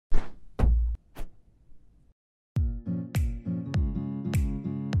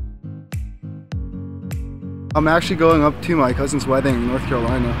I'm actually going up to my cousin's wedding in North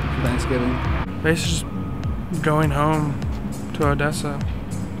Carolina for Thanksgiving. Basically just going home to Odessa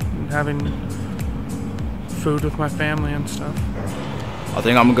and having food with my family and stuff. I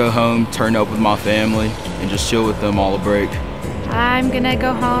think I'm gonna go home, turn up with my family, and just chill with them all a break. I'm gonna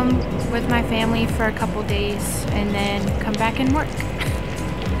go home with my family for a couple days and then come back and work.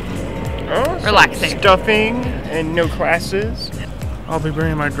 Oh, Relaxing. Stuffing and no classes. I'll be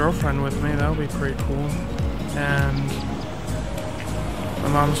bringing my girlfriend with me. That'll be pretty cool. And my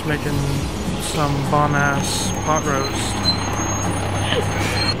mom's making some bomb-ass pot roast.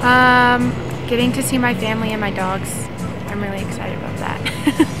 Getting to see my family and my dogs. I'm really excited about that.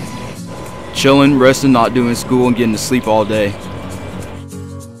 Chilling, resting, not doing school, and getting to sleep all day.